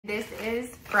This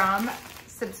is from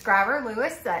subscriber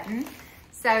Lewis Sutton.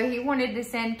 So he wanted to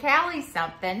send Callie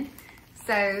something.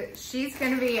 So she's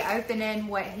going to be opening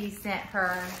what he sent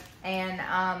her. And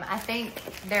I think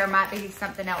there might be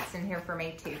something else in here for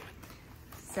me too.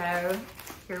 So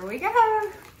here we go.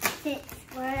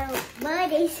 We're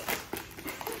buddies.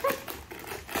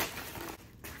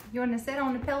 You want to sit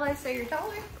on the pillow so you're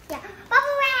taller? Yeah. Bubble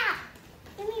wrap.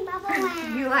 Give me bubble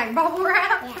wrap. You like bubble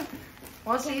wrap? Yeah.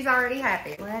 Well, she's already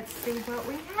happy. Let's see what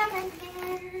we have in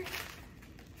here.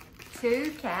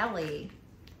 To Callie.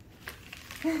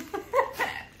 You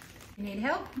need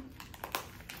help?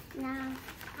 No.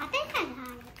 I think I got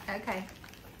it. Okay.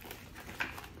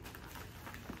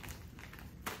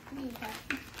 I need help.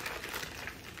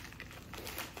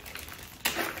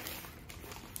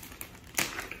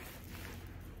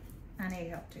 I need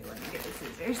help too. Let me get the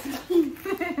scissors.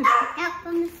 Help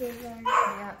from the scissors.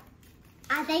 Yep.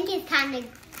 I think it's time to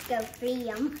go free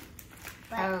them.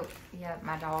 Oh, yeah,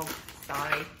 my dog.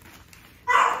 Sorry.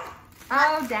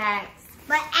 Oh, Dax.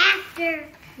 But after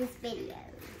this video.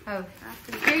 Oh,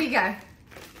 here you go.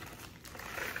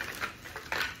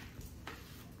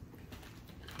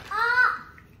 Oh!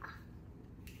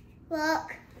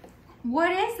 Look.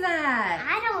 What is that?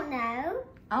 I don't know.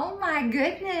 Oh my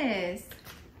goodness.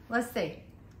 Let's see.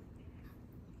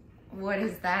 What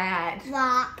is that?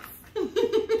 Locks.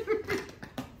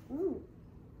 Ooh.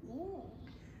 Yeah.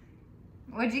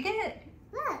 What'd you get?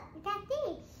 Look, I got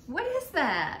this. What is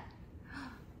that?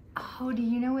 Oh, do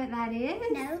you know what that is?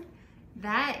 No.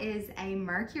 That is a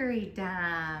mercury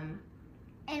dime.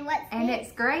 And what's And this?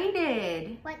 it's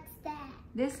graded. What's that?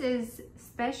 This is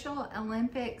Special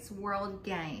Olympics World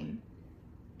Game.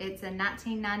 It's a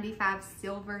 1995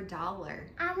 silver dollar.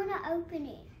 I want to open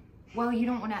it. Well, you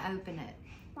don't want to open it.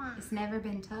 Why? It's never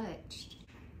been touched.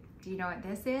 Do you know what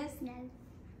this is? No.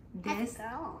 This That's a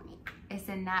girl on it. is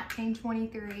a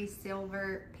 1923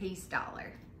 silver peace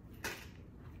dollar.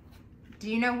 Do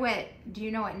you know what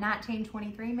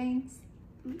 1923 means?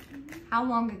 Mm-mm. How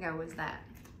long ago was that?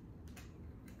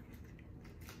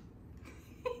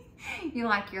 You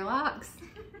like your locks?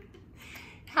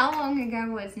 How long ago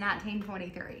was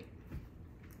 1923?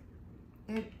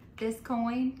 This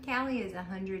coin, Callie, is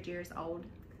 100 years old.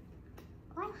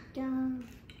 What? It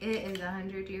is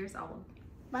 100 years old.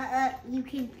 But you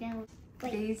can go.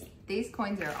 Wait. These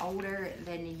coins are older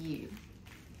than you.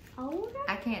 Older?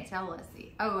 I can't tell. Let's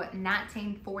see. Oh,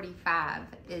 1945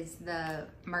 is the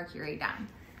mercury dime.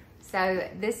 So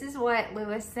this is what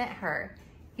Lewis sent her.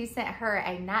 He sent her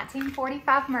a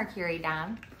 1945 mercury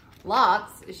dime.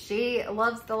 Locks. She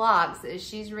loves the locks.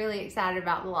 She's really excited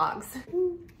about the locks.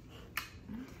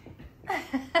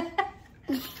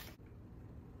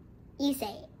 You say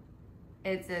it.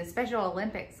 It's a Special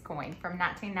Olympics coin from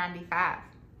 1995.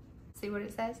 See what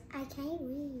it says? I can't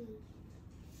read.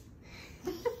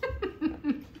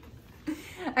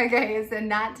 Okay, it's a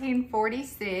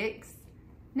 1946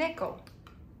 nickel.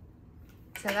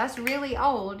 So that's really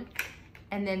old.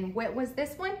 And then what was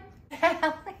this one?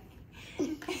 I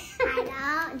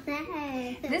don't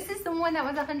know. This is the one that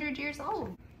was 100 years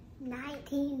old.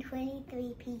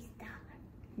 1923 piece dollar.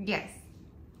 Yes.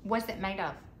 What's it made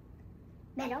of?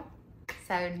 Metal.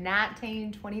 So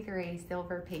 1923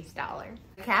 silver peace dollar.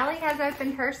 Callie has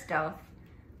opened her stuff.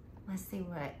 Let's see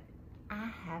what I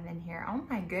have in here. Oh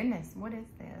my goodness, what is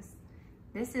this?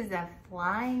 This is a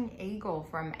Flying Eagle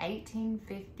from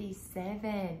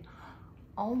 1857.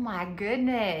 Oh my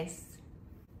goodness.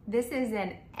 This is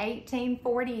an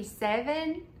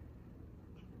 1847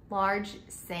 large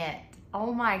cent.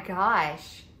 Oh my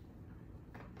gosh.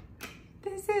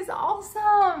 This is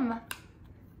awesome.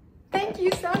 Thank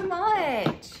you so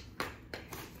much.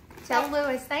 Tell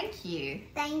Lewis thank you.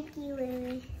 Thank you,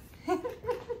 Louis.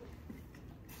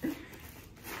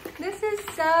 This is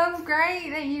so great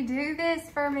that you do this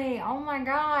for me. Oh my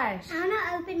gosh. I want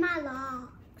to open my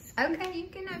locks. Okay, you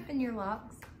can open your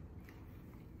locks.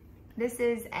 This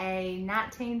is a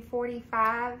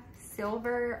 1945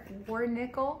 silver war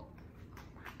nickel. Oh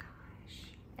my gosh.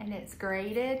 And it's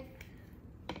graded.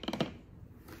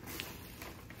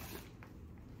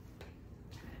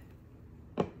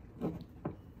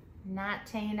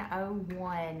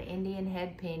 $1901 Indian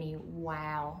head penny.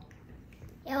 Wow.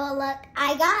 Yeah, well, look,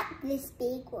 I got this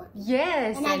big one.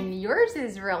 Yes, and yours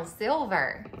is real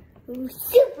silver. Ooh,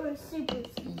 super, super,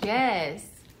 super. Yes.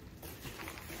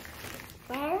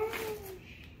 Where?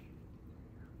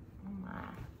 Oh my.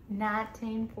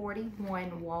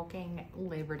 1941 Walking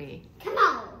Liberty. Come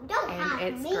on, don't And hide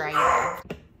it's from me.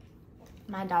 graded.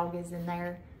 My dog is in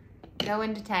there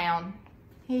going to town.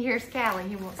 He hears Callie.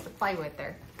 He wants to play with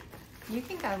her. You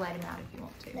can go let him out if you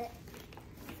want to.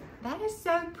 That is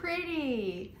so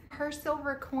pretty. Her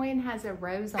silver coin has a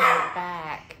rose on the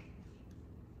back.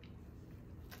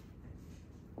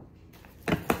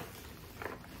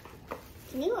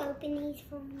 Can you open these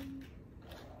for me?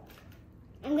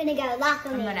 I'm gonna go lock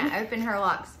them in. I'm gonna open her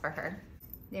locks for her.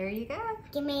 There you go.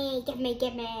 Gimme, gimme,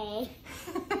 gimme.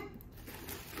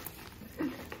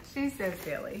 She's so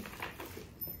silly.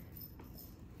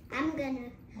 I'm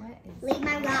gonna What is leave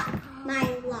my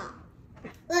lock.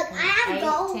 Look, I have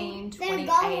gold.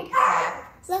 18.28 half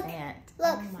cent.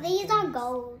 Look, Oh my these are goodness.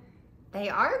 gold. They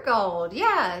are gold.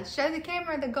 Yeah, show the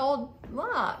camera the gold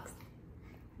locks.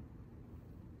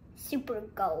 Super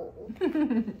gold.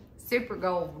 Super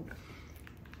gold.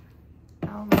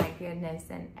 Oh my goodness,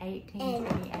 and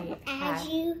 18.28 And half as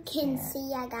you can cent.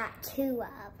 see, I got 2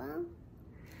 of them.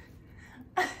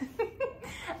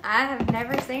 I have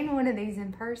never seen one of these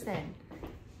in person.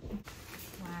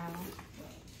 Wow.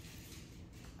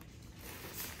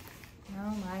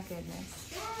 Oh my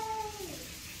goodness.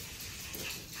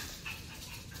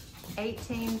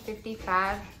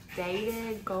 1855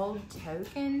 dated gold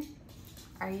token.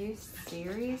 Are you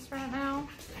serious right now?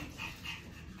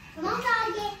 Come on,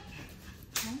 doggy.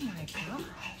 Oh my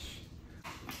gosh.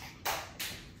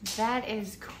 That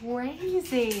is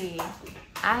crazy.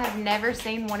 I have never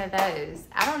seen one of those.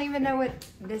 I don't even know what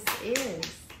this is.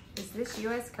 Is this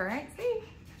US currency?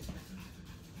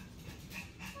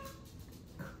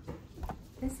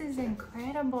 This is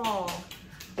incredible.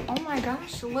 Oh my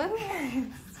gosh, Lewis.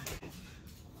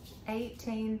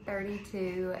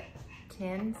 1832,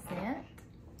 10 cent.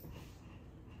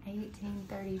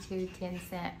 1832, 10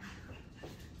 cent.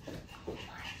 Oh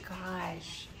my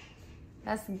gosh.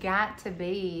 That's got to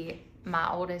be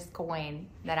my oldest coin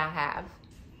that I have.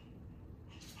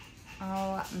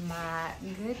 Oh my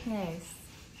goodness.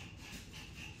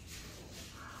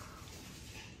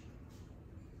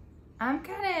 I'm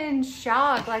kind of in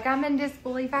shock. Like, I'm in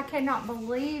disbelief. I cannot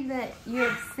believe that you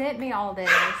have sent me all this.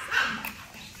 Oh my gosh.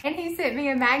 And he sent me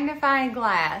a magnifying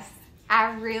glass.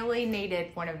 I really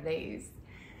needed one of these.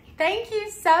 Thank you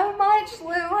so much,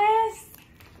 Lewis.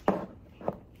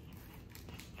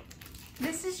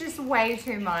 This is just way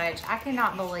too much. I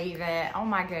cannot believe it. Oh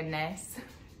my goodness.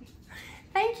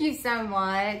 Thank you so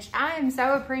much. I am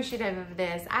so appreciative of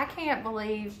this. I can't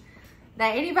believe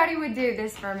that anybody would do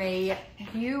this for me.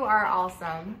 You are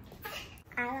awesome.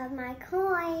 I love my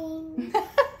coin.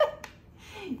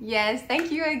 Yes,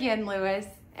 thank you again, Lewis.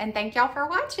 And thank y'all for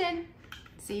watching.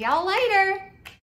 See y'all later.